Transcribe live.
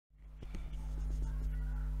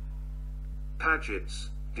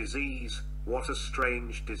Paget's disease, what a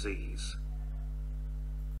strange disease.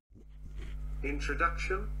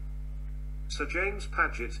 Introduction. Sir James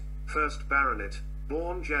Paget, 1st Baronet,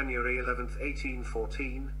 born January 11,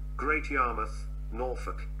 1814, Great Yarmouth,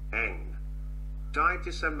 Norfolk, Eng. Died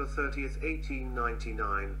December 30,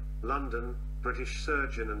 1899, London, British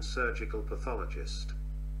surgeon and surgical pathologist.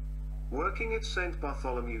 Working at St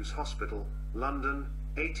Bartholomew's Hospital, London,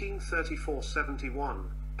 1834-71,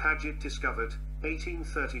 Paget discovered,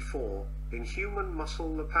 1834, in human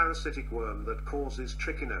muscle the parasitic worm that causes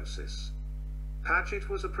trichinosis. Paget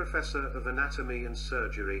was a professor of anatomy and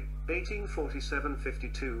surgery,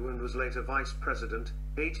 1847-52, and was later vice president,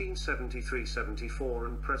 1873-74,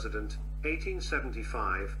 and president,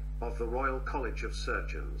 1875, of the Royal College of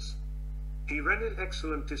Surgeons. He rendered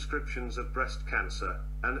excellent descriptions of breast cancer,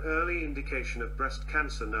 an early indication of breast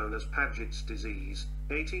cancer known as Paget's disease,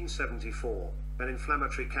 1874, an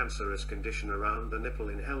inflammatory cancerous condition around the nipple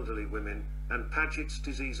in elderly women, and Paget's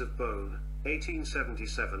disease of bone,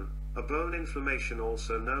 1877, a bone inflammation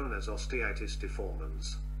also known as osteitis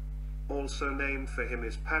deformans. Also named for him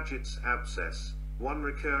is Paget's abscess, one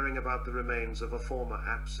recurring about the remains of a former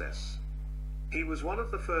abscess. He was one of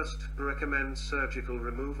the first to recommend surgical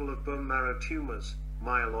removal of bone marrow tumors,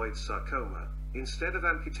 myeloid sarcoma, instead of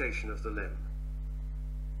amputation of the limb.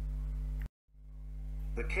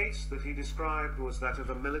 The case that he described was that of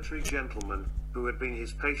a military gentleman who had been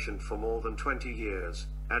his patient for more than 20 years,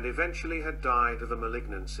 and eventually had died of a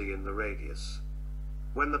malignancy in the radius.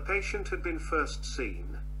 When the patient had been first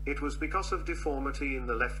seen, it was because of deformity in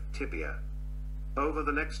the left tibia. Over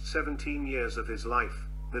the next 17 years of his life,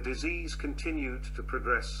 the disease continued to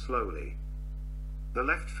progress slowly. The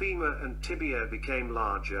left femur and tibia became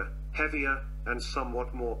larger, heavier, and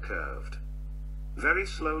somewhat more curved. Very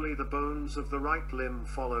slowly the bones of the right limb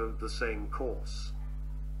followed the same course.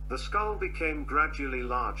 The skull became gradually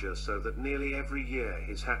larger so that nearly every year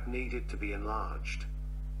his hat needed to be enlarged.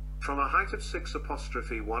 From a height of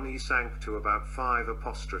 6'1" he sank to about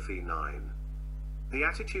 5'9". The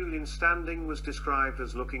attitude in standing was described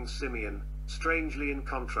as looking simian, strangely in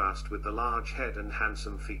contrast with the large head and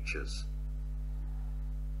handsome features.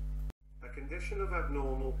 A condition of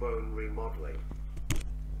abnormal bone remodeling.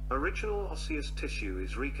 Original osseous tissue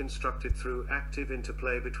is reconstructed through active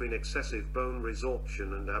interplay between excessive bone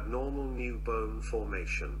resorption and abnormal new bone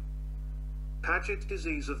formation. Paget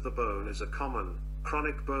disease of the bone is a common,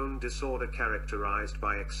 chronic bone disorder characterized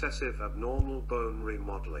by excessive abnormal bone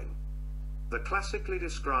remodeling. The classically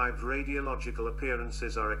described radiological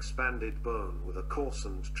appearances are expanded bone with a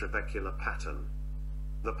coarsened trabecular pattern.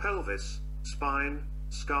 The pelvis, spine,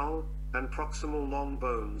 skull, and proximal long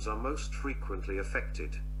bones are most frequently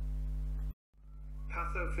affected.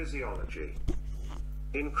 Pathophysiology.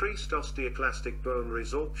 Increased osteoclastic bone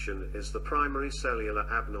resorption is the primary cellular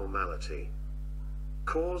abnormality.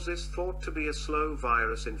 Cause is thought to be a slow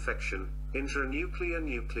virus infection, intranuclear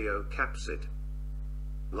nucleocapsid.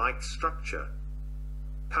 Like structure.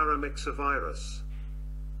 Paramyxovirus.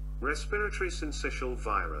 Respiratory syncytial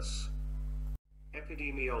virus.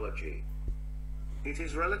 Epidemiology. It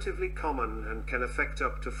is relatively common and can affect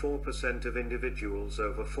up to 4% of individuals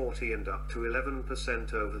over 40 and up to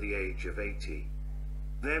 11% over the age of 80.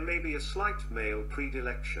 There may be a slight male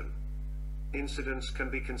predilection. Incidence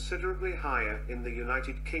can be considerably higher in the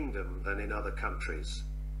United Kingdom than in other countries.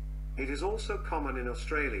 It is also common in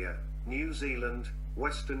Australia, New Zealand,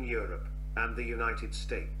 Western Europe, and the United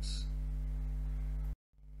States.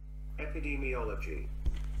 Epidemiology.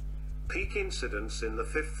 Peak incidence in the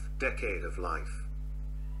 5th decade of life.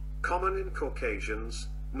 Common in Caucasians,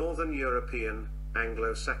 Northern European,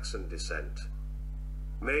 Anglo-Saxon descent.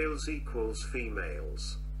 Males equals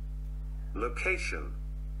females. Location.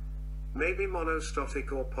 May be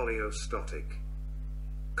monostotic or polyostotic.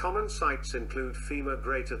 Common sites include femur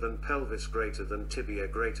greater than pelvis greater than tibia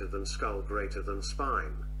greater than skull greater than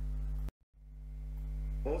spine.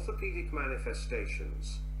 Orthopaedic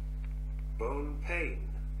manifestations. Bone pain.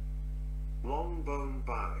 Long bone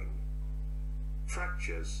bowing.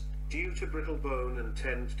 Fractures, due to brittle bone and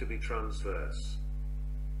tend to be transverse.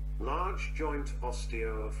 Large joint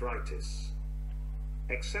osteoarthritis.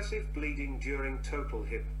 Excessive bleeding during total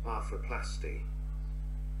hip arthroplasty.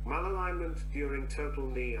 Malalignment during total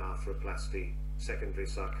knee arthroplasty, secondary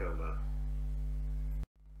sarcoma.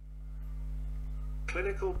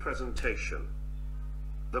 Clinical presentation.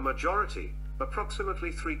 The majority,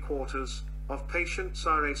 approximately 3/4, of patients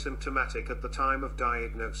are asymptomatic at the time of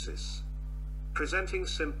diagnosis. Presenting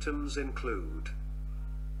symptoms include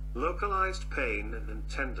localized pain and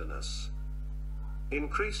tenderness,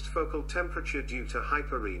 increased focal temperature due to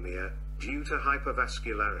hyperemia, due to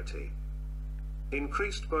hypervascularity,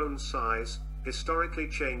 Increased bone size, historically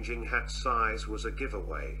changing hat size was a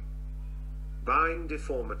giveaway. Bowing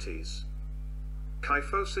deformities.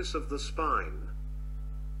 Kyphosis of the spine.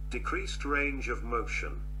 Decreased range of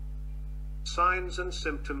motion. Signs and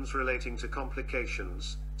symptoms relating to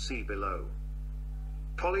complications, see below.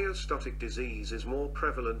 Polyostotic disease is more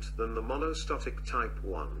prevalent than the monostotic type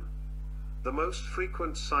 1. The most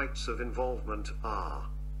frequent sites of involvement are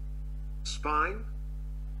spine,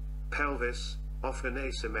 pelvis, often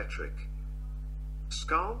asymmetric,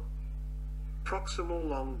 skull, proximal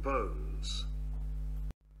long bones.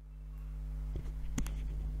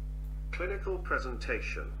 Clinical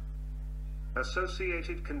presentation.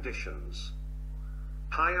 Associated conditions.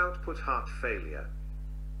 High output heart failure.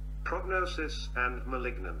 Prognosis and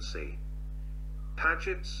malignancy.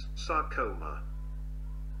 Paget's sarcoma.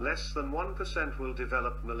 Less than 1% will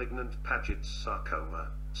develop malignant Paget's sarcoma,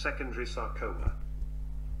 secondary sarcoma.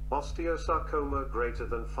 Osteosarcoma greater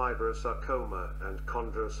than fibrosarcoma and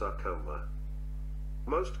chondrosarcoma.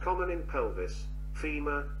 Most common in pelvis,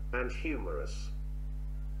 femur, and humerus.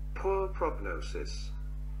 Poor prognosis.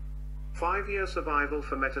 5-year survival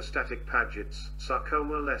for metastatic Paget's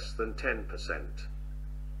sarcoma less than 10%.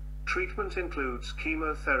 Treatment includes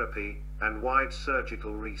chemotherapy and wide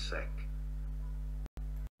surgical resec.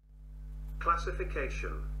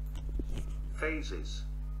 Classification. Phases.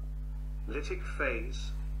 Lytic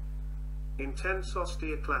phase. Intense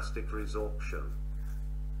osteoclastic resorption.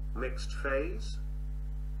 Mixed phase.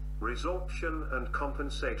 Resorption and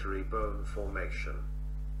compensatory bone formation.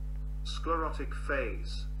 Sclerotic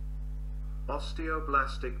phase.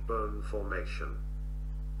 Osteoblastic bone formation.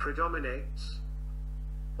 Predominates.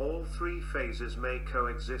 All 3 phases may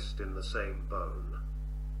coexist in the same bone.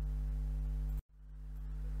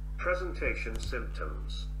 Presentation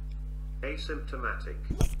symptoms. Asymptomatic.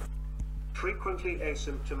 Frequently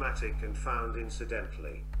asymptomatic and found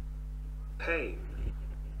incidentally. Pain.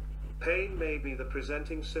 Pain may be the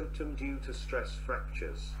presenting symptom due to stress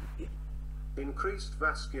fractures. Increased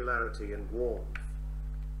vascularity and warmth.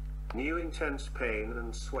 New intense pain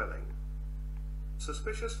and swelling.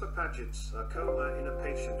 Suspicious for Paget's sarcoma in a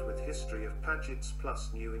patient with history of Paget's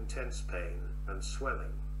plus new intense pain and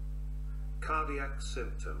swelling. Cardiac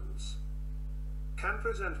symptoms. Can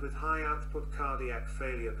present with high output cardiac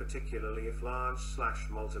failure, particularly if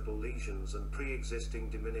large/multiple lesions and pre-existing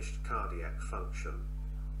diminished cardiac function.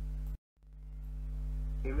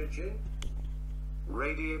 Imaging.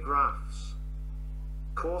 Radiographs.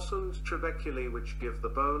 Coarsened trabeculae which give the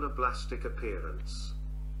bone a blastic appearance.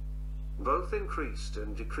 Both increased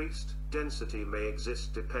and decreased density may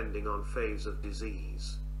exist depending on phase of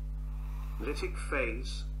disease. Lytic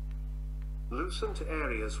phase. Loosened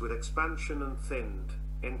areas with expansion and thinned,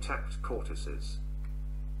 intact cortices.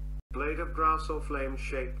 Blade of grass or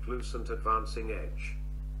flame-shaped loosened advancing edge.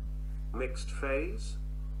 Mixed phase.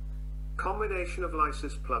 Combination of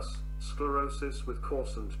lysis plus sclerosis with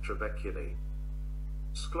coarsened trabeculae.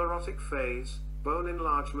 Sclerotic phase, bone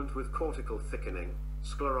enlargement with cortical thickening,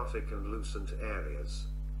 sclerotic and loosened areas.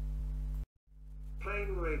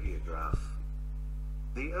 Plain radiograph.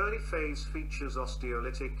 The early phase features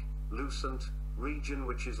osteolytic, loosened region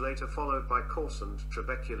which is later followed by coarsened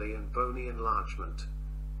trabeculae and bony enlargement.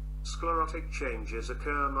 Sclerotic changes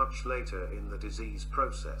occur much later in the disease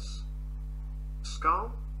process.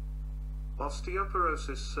 Skull.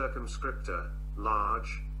 Osteoporosis circumscripta,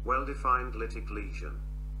 large, well-defined lytic lesion.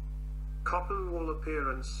 Cotton wool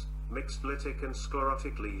appearance, mixed lytic and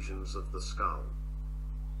sclerotic lesions of the skull.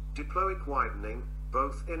 Diploic widening,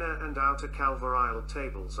 both inner and outer calvareal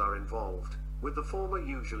tables are involved, with the former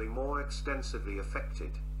usually more extensively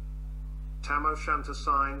affected. Tam-O'Shanter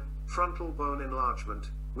sign, frontal bone enlargement,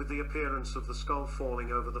 with the appearance of the skull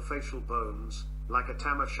falling over the facial bones, like a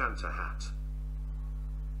Tam-O'Shanter hat.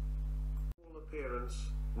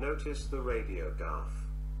 Appearance, notice the radiograph.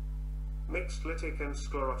 Mixed lytic and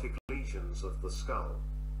sclerotic lesions of the skull.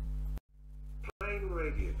 Plain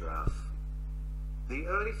radiograph. The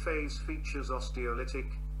early phase features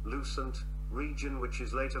osteolytic, loosened region which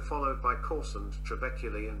is later followed by coarsened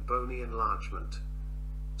trabeculae and bony enlargement.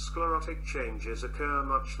 Sclerotic changes occur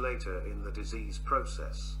much later in the disease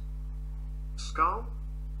process. Skull.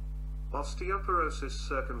 Osteoporosis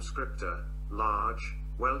circumscripta, large,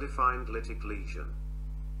 well-defined lytic lesion.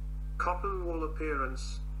 Cotton wool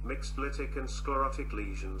appearance, mixed lytic and sclerotic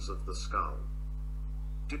lesions of the skull.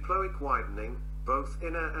 Diploic widening, both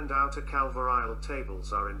inner and outer calvareal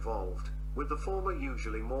tables are involved, with the former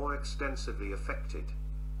usually more extensively affected.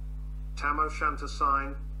 Tam-O'Shanter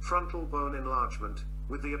sign, frontal bone enlargement,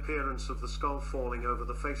 with the appearance of the skull falling over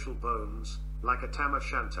the facial bones, like a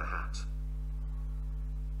Tam-O'Shanter hat.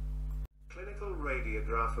 Clinical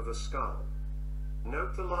radiograph of a skull.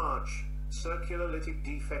 Note the large, circular lytic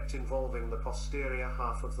defect involving the posterior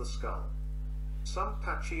half of the skull. Some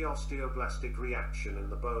patchy osteoblastic reaction in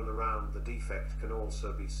the bone around the defect can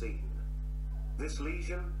also be seen. This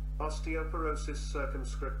lesion, osteoporosis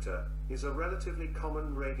circumscripta, is a relatively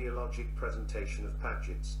common radiologic presentation of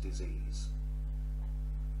Paget's disease.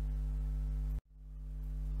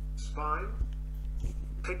 Spine.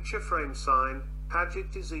 Picture frame sign.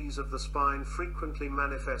 Paget disease of the spine frequently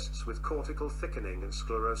manifests with cortical thickening and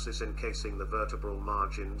sclerosis encasing the vertebral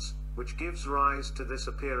margins, which gives rise to this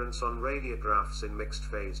appearance on radiographs in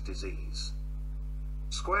mixed-phase disease.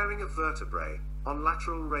 Squaring of vertebrae. On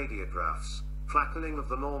lateral radiographs, flattening of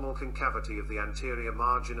the normal concavity of the anterior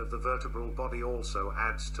margin of the vertebral body also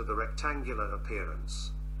adds to the rectangular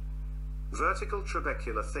appearance. Vertical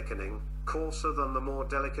trabecular thickening, coarser than the more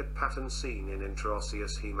delicate pattern seen in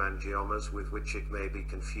intraosseous hemangiomas with which it may be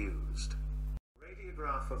confused.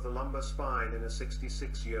 Radiograph of the lumbar spine in a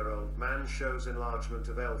 66-year-old man shows enlargement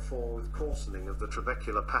of L4 with coarsening of the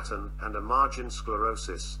trabecular pattern and a margin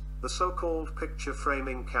sclerosis, the so-called picture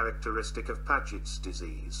framing characteristic of Paget's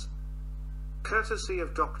disease. Courtesy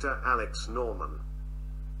of Dr. Alex Norman.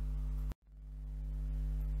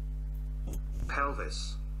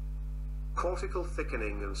 Pelvis. Cortical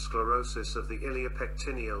thickening and sclerosis of the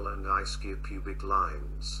iliopectineal and ischiopubic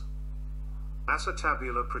lines.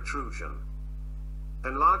 Acetabular protrusion.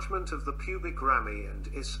 Enlargement of the pubic rami and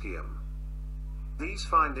ischium. These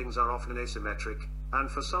findings are often asymmetric, and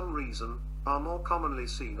for some reason, are more commonly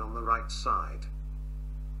seen on the right side.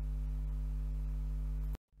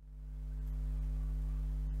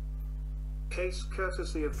 Case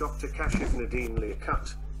courtesy of Dr. Kashif Nadine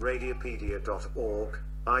Liaquat, radiopedia.org,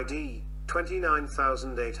 ID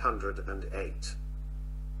 29808.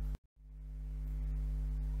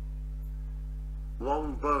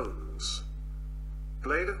 Long bones.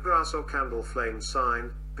 Blade of grass or candle flame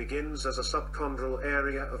sign, begins as a subchondral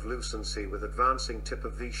area of lucency with advancing tip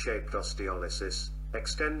of V-shaped osteolysis,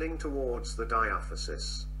 extending towards the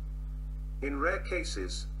diaphysis. In rare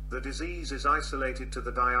cases, the disease is isolated to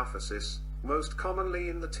the diaphysis, most commonly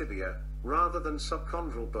in the tibia, rather than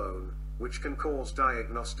subchondral bone, which can cause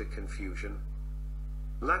diagnostic confusion.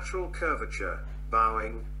 Lateral curvature,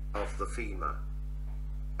 bowing, of the femur.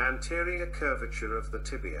 Anterior curvature of the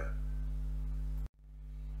tibia.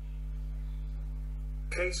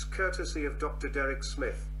 Case courtesy of Dr. Derek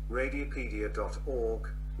Smith,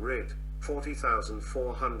 radiopedia.org, RID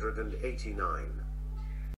 40489.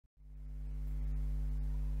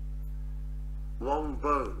 Long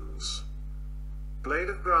bones. Blade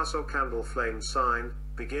of grass or candle flame sign,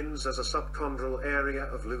 begins as a subchondral area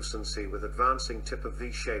of lucency with advancing tip of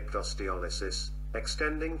V-shaped osteolysis,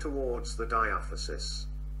 extending towards the diaphysis.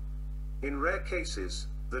 In rare cases,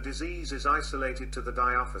 the disease is isolated to the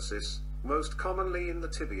diaphysis, most commonly in the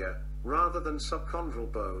tibia, rather than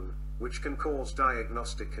subchondral bone, which can cause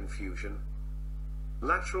diagnostic confusion.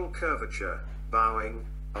 Lateral curvature, bowing,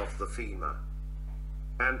 of the femur.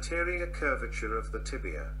 Anterior curvature of the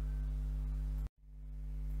tibia.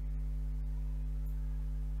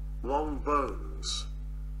 Long bones.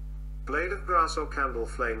 Blade of grass or candle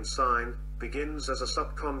flame sign, begins as a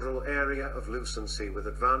subchondral area of lucency with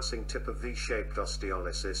advancing tip of V-shaped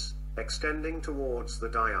osteolysis, extending towards the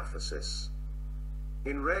diaphysis.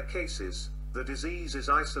 In rare cases, the disease is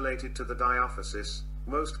isolated to the diaphysis,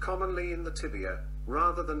 most commonly in the tibia,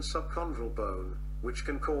 rather than subchondral bone, which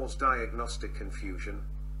can cause diagnostic confusion.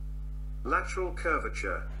 Lateral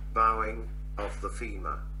curvature, bowing, of the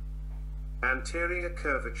femur. Anterior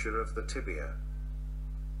curvature of the tibia.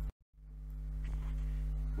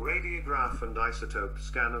 Radiograph and isotope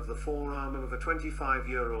scan of the forearm of a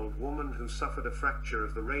 25-year-old woman who suffered a fracture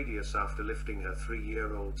of the radius after lifting her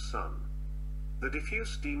 3-year-old son. The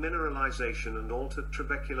diffuse demineralization and altered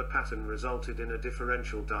trabecular pattern resulted in a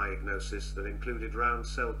differential diagnosis that included round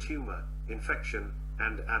cell tumor, infection,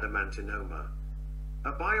 and adamantinoma.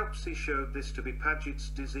 A biopsy showed this to be Paget's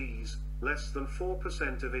disease. Less than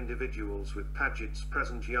 4% of individuals with Paget's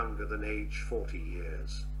present younger than age 40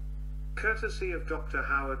 years. Courtesy of Dr.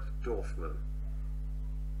 Howard Dorfman.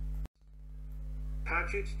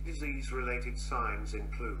 Paget disease-related signs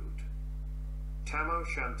include Tam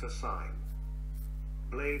O'Shanter sign,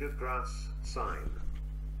 blade of grass sign,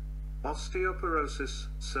 osteoporosis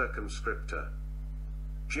circumscripta,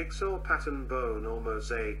 jigsaw pattern bone or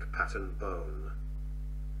mosaic pattern bone,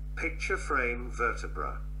 picture frame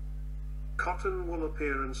vertebra, cotton wool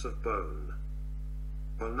appearance of bone,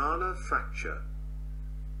 banana fracture,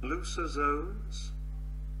 looser zones,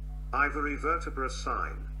 ivory vertebra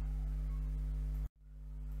sign,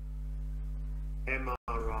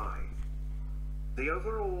 MRI, The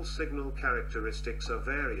overall signal characteristics are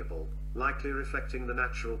variable, likely reflecting the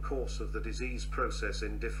natural course of the disease process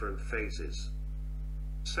in different phases.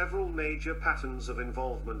 Several major patterns of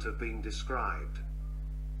involvement have been described.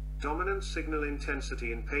 Dominant signal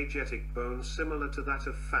intensity in pagetic bones similar to that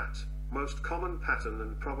of fat, most common pattern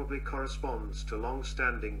and probably corresponds to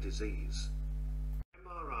long-standing disease.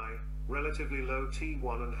 MRI, relatively low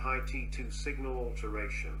T1 and high T2 signal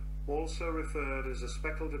alteration, also referred as a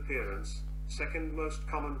speckled appearance, second most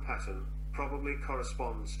common pattern, probably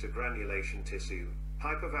corresponds to granulation tissue,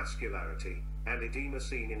 hypervascularity, and edema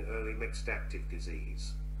seen in early mixed active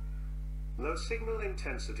disease. Low signal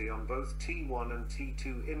intensity on both T1 and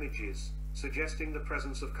T2 images, suggesting the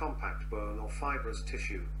presence of compact bone or fibrous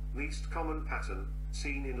tissue, least common pattern,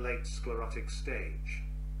 seen in late sclerotic stage.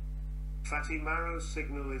 Fatty marrow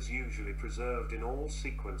signal is usually preserved in all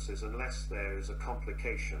sequences unless there is a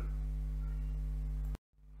complication.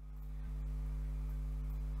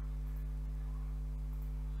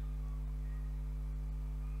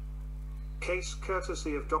 Case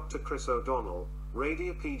courtesy of Dr. Chris O'Donnell,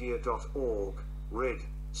 Radiopedia.org, Rid.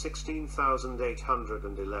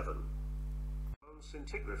 16811. Bone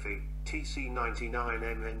scintigraphy,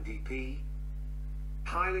 TC99MNDP.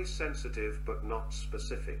 Highly sensitive but not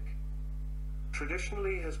specific.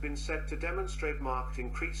 Traditionally has been said to demonstrate marked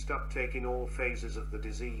increased uptake in all phases of the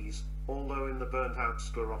disease, although in the burnt-out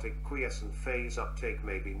sclerotic quiescent phase uptake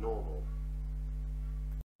may be normal.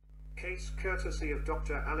 Case courtesy of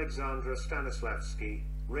Dr. Alexandra Stanislavsky,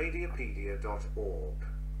 Radiopedia.org.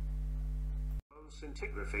 Bone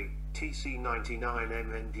scintigraphy,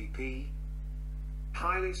 TC99MNDP.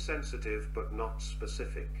 Highly sensitive but not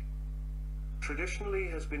specific. Traditionally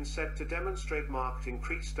has been said to demonstrate marked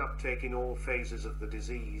increased uptake in all phases of the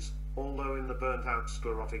disease, although in the burnt-out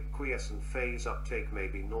sclerotic quiescent phase uptake may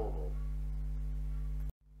be normal.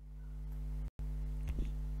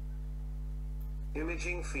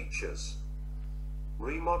 Imaging features.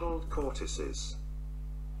 Remodeled cortices.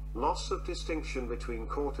 Loss of distinction between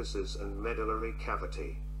cortices and medullary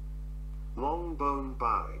cavity. Long bone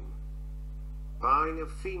bowing. Bowing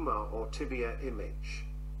of femur or tibia image.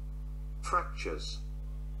 Fractures.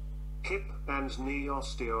 Hip and knee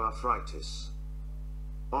osteoarthritis.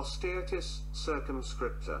 Osteitis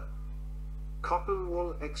circumscripta. Cotton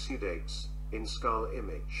wool exudates in skull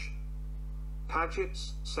image.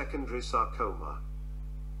 Paget's secondary sarcoma.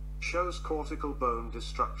 Shows cortical bone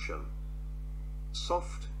destruction.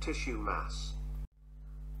 Soft tissue mass.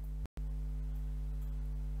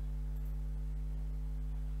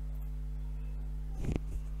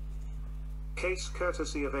 Case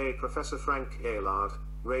courtesy of A. Professor Frank Gaillard,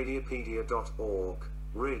 Radiopedia.org,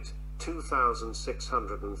 Rid.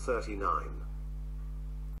 2639.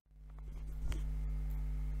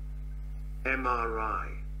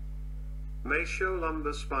 MRI. May show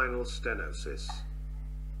lumbar-spinal stenosis.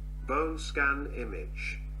 Bone scan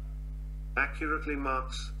image. Accurately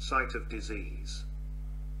marks site of disease.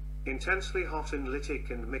 Intensely hot in lytic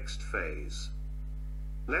and mixed phase.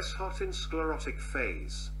 Less hot in sclerotic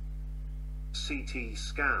phase. CT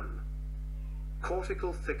scan.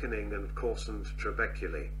 Cortical thickening and coarsened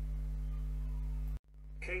trabeculae.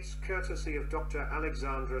 Case courtesy of Dr.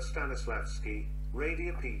 Alexandra Stanislavsky,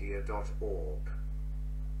 Radiopedia.org.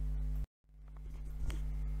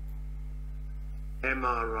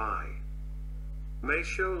 MRI. May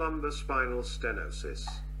show lumbar-spinal stenosis.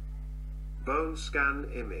 Bone scan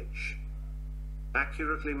image.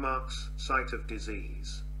 Accurately marks site of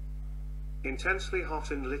disease. Intensely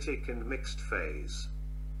hot in lytic and mixed phase.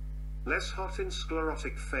 Less hot in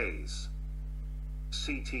sclerotic phase.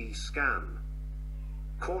 CT scan.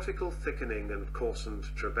 Cortical thickening and coarsened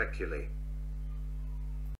trabeculae.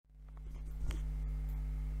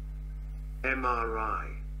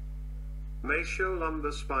 MRI. May show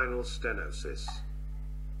lumbar-spinal stenosis.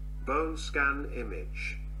 Bone scan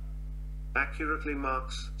image. Accurately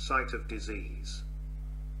marks site of disease.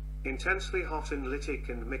 Intensely hot in lytic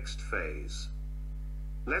and mixed phase.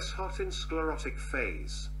 Less hot in sclerotic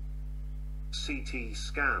phase. CT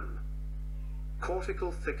scan.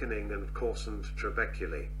 Cortical thickening and coarsened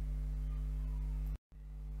trabeculae.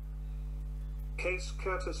 Case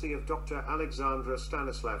courtesy of Dr. Alexandra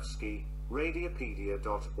Stanislavsky,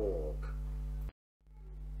 Radiopedia.org.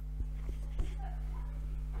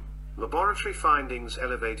 Laboratory findings: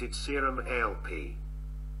 elevated serum ALP,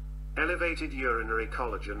 elevated urinary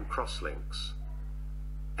collagen crosslinks,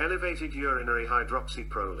 elevated urinary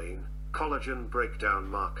hydroxyproline, collagen breakdown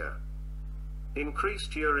marker,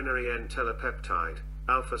 increased urinary N-telepeptide,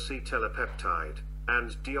 alpha-C telepeptide,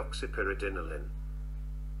 and deoxypyridinoline.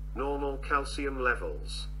 Normal calcium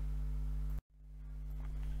levels.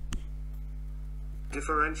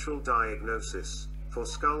 Differential diagnosis. For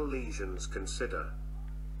skull lesions, consider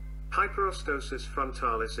hyperostosis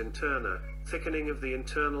frontalis interna, thickening of the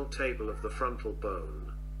internal table of the frontal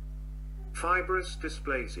bone. Fibrous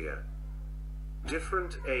dysplasia.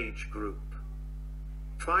 Different age group.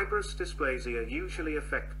 Fibrous dysplasia usually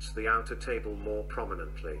affects the outer table more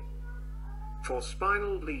prominently. For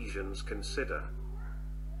spinal lesions, consider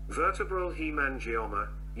vertebral hemangioma,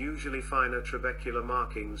 usually finer trabecular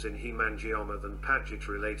markings in hemangioma than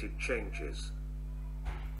Paget-related changes.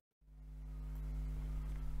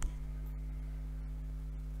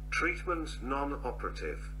 Treatment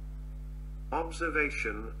non-operative.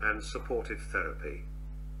 Observation and supportive therapy.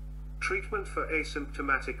 Treatment for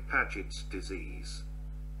asymptomatic Paget's disease.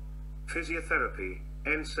 Physiotherapy,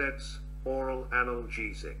 NSAIDs, oral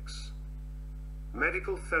analgesics.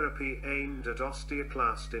 Medical therapy aimed at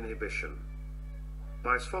osteoclast inhibition.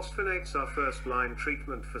 Bisphosphonates are first-line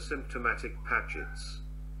treatment for symptomatic Paget's.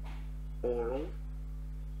 Oral,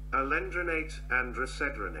 alendronate and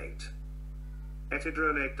risedronate.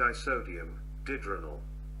 Etidronate disodium, didronal.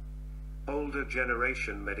 Older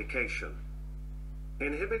generation medication.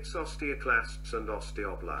 Inhibits osteoclasts and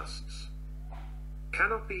osteoblasts.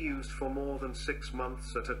 Cannot be used for more than 6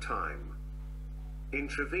 months at a time.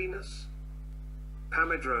 Intravenous.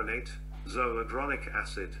 Pamidronate, zoledronic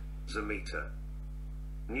acid, Zameta.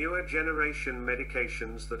 Newer generation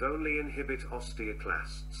medications that only inhibit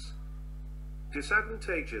osteoclasts.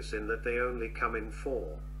 Disadvantageous in that they only come in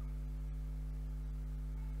 4.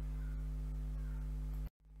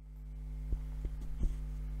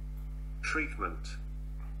 Treatment.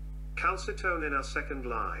 Calcitonin are second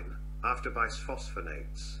line, after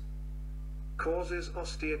bisphosphonates. Causes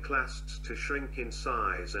osteoclasts to shrink in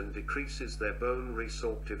size and decreases their bone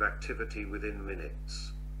resorptive activity within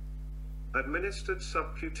minutes. Administered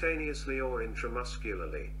subcutaneously or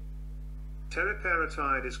intramuscularly.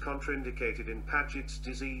 Teriparatide is contraindicated in Paget's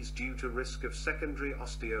disease due to risk of secondary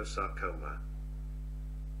osteosarcoma.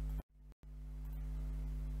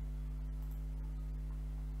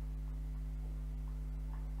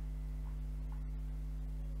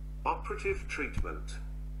 Operative treatment.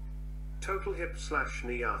 Total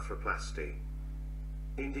hip/knee arthroplasty.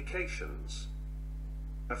 Indications.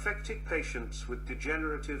 Affected patients with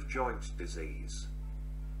degenerative joint disease.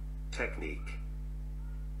 Technique.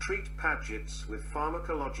 Treat Paget's with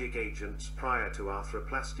pharmacologic agents prior to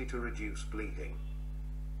arthroplasty to reduce bleeding.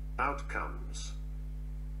 Outcomes.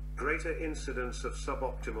 Greater incidence of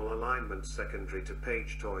suboptimal alignment secondary to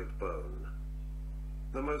pagetoid bone.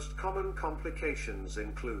 The most common complications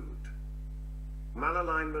include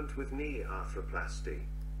malalignment with knee arthroplasty,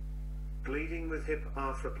 bleeding with hip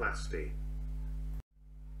arthroplasty.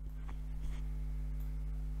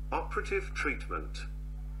 Operative treatment.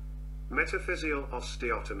 Metaphyseal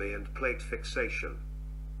osteotomy and plate fixation.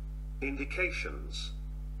 Indications.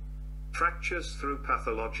 Fractures through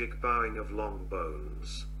pathologic bowing of long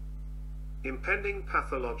bones. Impending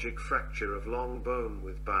pathologic fracture of long bone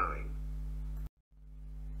with bowing.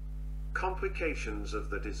 Complications of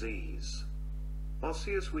the disease.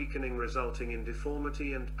 Osseous weakening resulting in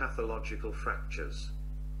deformity and pathological fractures.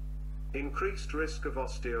 Increased risk of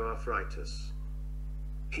osteoarthritis.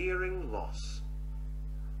 Hearing loss.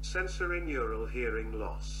 Sensorineural hearing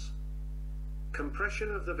loss.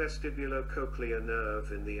 Compression of the vestibulocochlear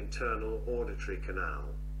nerve in the internal auditory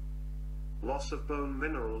canal. Loss of bone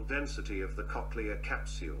mineral density of the cochlear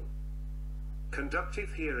capsule.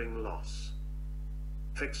 Conductive hearing loss.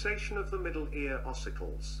 Fixation of the middle ear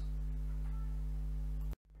ossicles.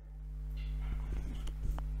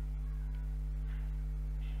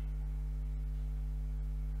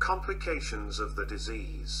 Complications of the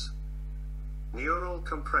disease. Neural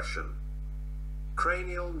compression.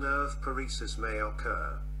 Cranial nerve paresis may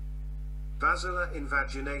occur. Basilar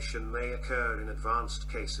invagination may occur in advanced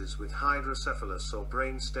cases with hydrocephalus or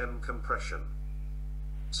brainstem compression.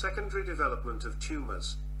 Secondary development of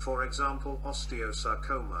tumors, for example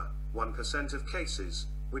osteosarcoma, 1% of cases,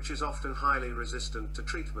 which is often highly resistant to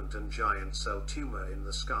treatment, and giant cell tumor in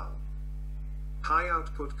the skull. High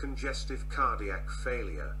output congestive cardiac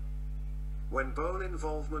failure. When bone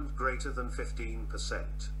involvement greater than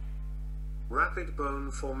 15%. Rapid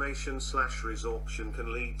bone formation/resorption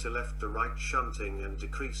can lead to left to right shunting and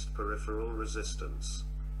decreased peripheral resistance.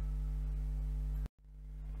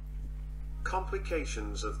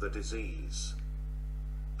 Complications of the disease.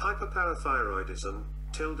 Hyperparathyroidism,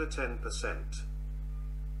 (10%).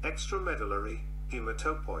 Extramedullary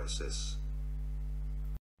hematopoiesis.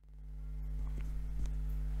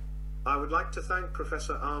 I would like to thank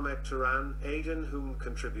Professor Ahmed Turan Aden, whom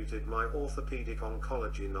contributed my orthopedic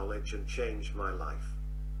oncology knowledge and changed my life.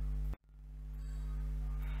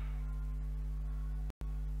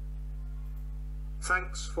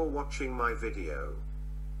 Thanks for watching my video.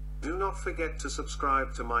 Do not forget to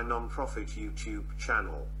subscribe to my non-profit YouTube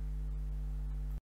channel.